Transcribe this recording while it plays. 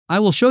I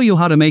will show you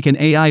how to make an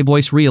AI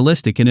voice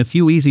realistic in a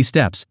few easy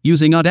steps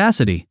using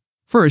Audacity.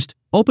 First,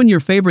 open your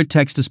favorite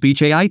text-to-speech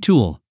AI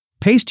tool.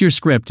 Paste your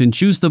script and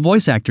choose the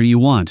voice actor you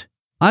want.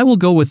 I will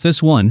go with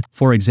this one,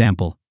 for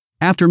example.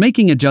 After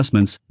making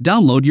adjustments,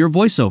 download your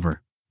voiceover.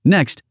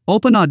 Next,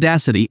 open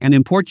Audacity and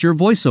import your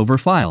voiceover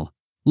file.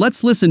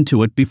 Let's listen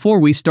to it before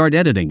we start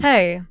editing.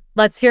 Hey,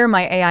 let's hear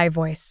my AI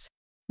voice.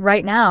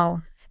 Right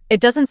now, it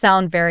doesn't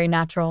sound very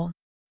natural.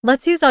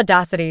 Let's use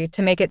Audacity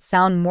to make it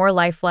sound more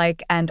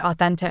lifelike and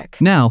authentic.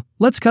 Now,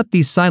 let's cut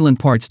these silent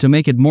parts to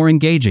make it more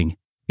engaging.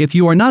 If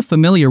you are not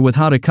familiar with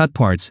how to cut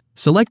parts,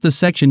 select the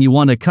section you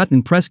want to cut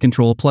and press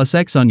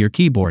Ctrl+X on your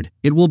keyboard.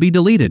 It will be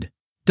deleted.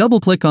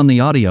 Double-click on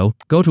the audio,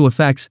 go to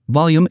Effects,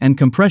 Volume and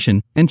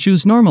Compression, and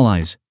choose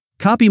Normalize.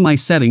 Copy my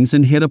settings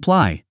and hit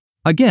Apply.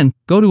 Again,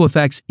 go to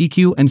Effects,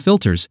 EQ and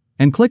Filters,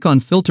 and click on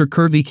Filter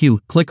Curve EQ.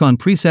 Click on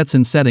Presets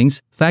and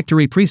Settings,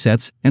 Factory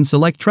Presets, and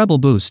select Treble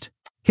Boost.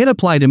 Hit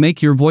Apply to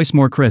make your voice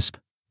more crisp.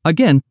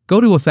 Again,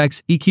 go to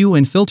Effects, EQ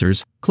and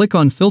Filters, click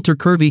on Filter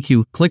Curve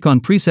EQ, click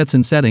on Presets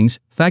and Settings,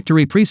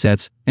 Factory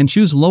Presets, and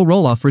choose Low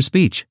Roll-Off for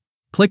speech.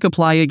 Click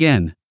Apply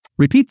again.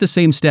 Repeat the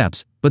same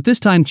steps, but this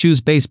time choose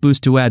Bass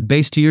Boost to add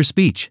bass to your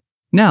speech.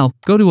 Now,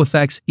 go to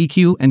Effects,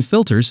 EQ and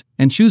Filters,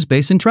 and choose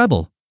Bass and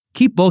Treble.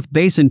 Keep both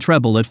bass and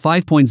treble at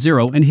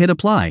 5.0 and hit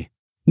Apply.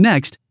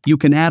 Next, you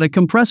can add a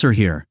compressor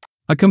here.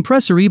 A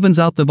compressor evens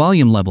out the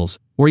volume levels.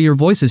 Where your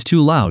voice is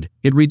too loud,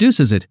 it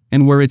reduces it,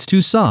 and where it's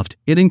too soft,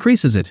 it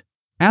increases it.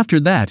 After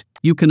that,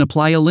 you can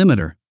apply a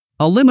limiter.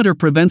 A limiter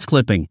prevents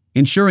clipping,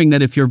 ensuring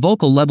that if your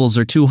vocal levels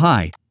are too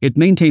high, it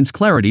maintains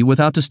clarity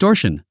without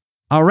distortion.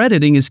 Our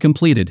editing is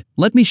completed.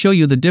 Let me show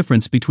you the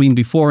difference between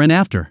before and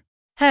after.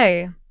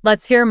 Hey,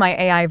 let's hear my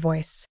AI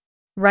voice.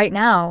 Right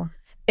now,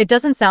 it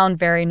doesn't sound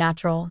very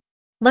natural.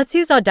 Let's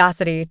use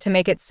Audacity to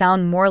make it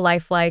sound more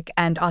lifelike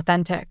and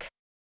authentic.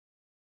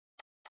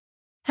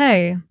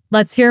 Hey,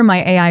 let's hear my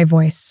AI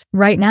voice.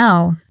 Right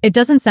now, it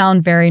doesn't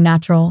sound very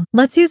natural.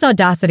 Let's use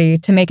Audacity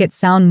to make it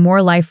sound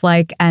more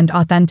lifelike and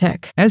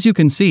authentic. As you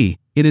can see,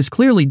 it is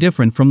clearly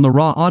different from the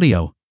raw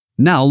audio.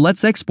 Now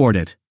let's export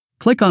it.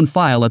 Click on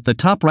File at the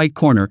top right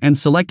corner and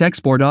select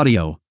Export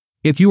Audio.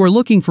 If you are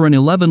looking for an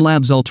 11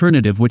 Labs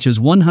alternative which is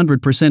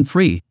 100%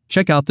 free,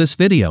 check out this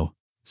video.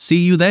 See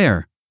you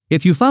there.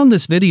 If you found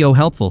this video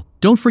helpful,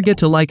 don't forget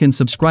to like and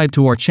subscribe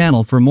to our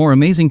channel for more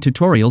amazing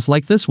tutorials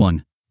like this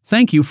one.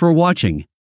 Thank you for watching.